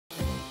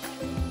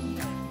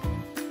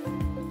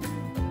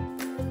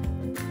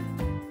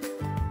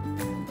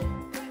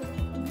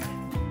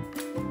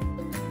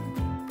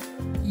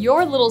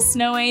your little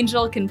snow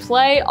angel can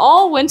play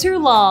all winter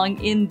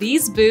long in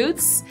these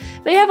boots.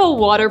 They have a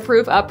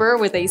waterproof upper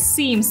with a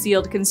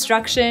seam-sealed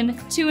construction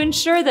to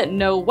ensure that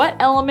no wet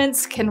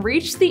elements can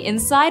reach the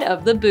inside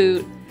of the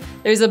boot.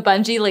 There's a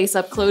bungee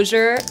lace-up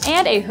closure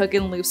and a hook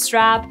and loop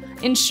strap,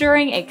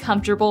 ensuring a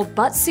comfortable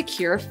but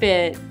secure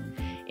fit.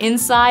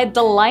 Inside,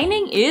 the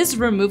lining is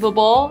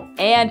removable,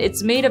 and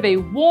it's made of a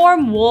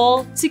warm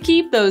wool to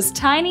keep those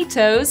tiny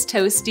toes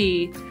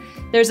toasty.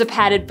 There's a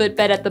padded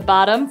footbed at the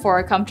bottom for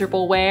a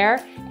comfortable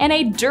wear, and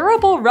a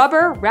durable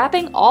rubber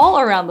wrapping all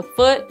around the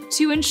foot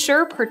to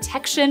ensure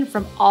protection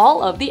from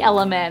all of the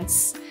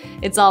elements.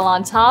 It's all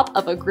on top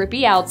of a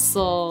grippy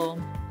outsole.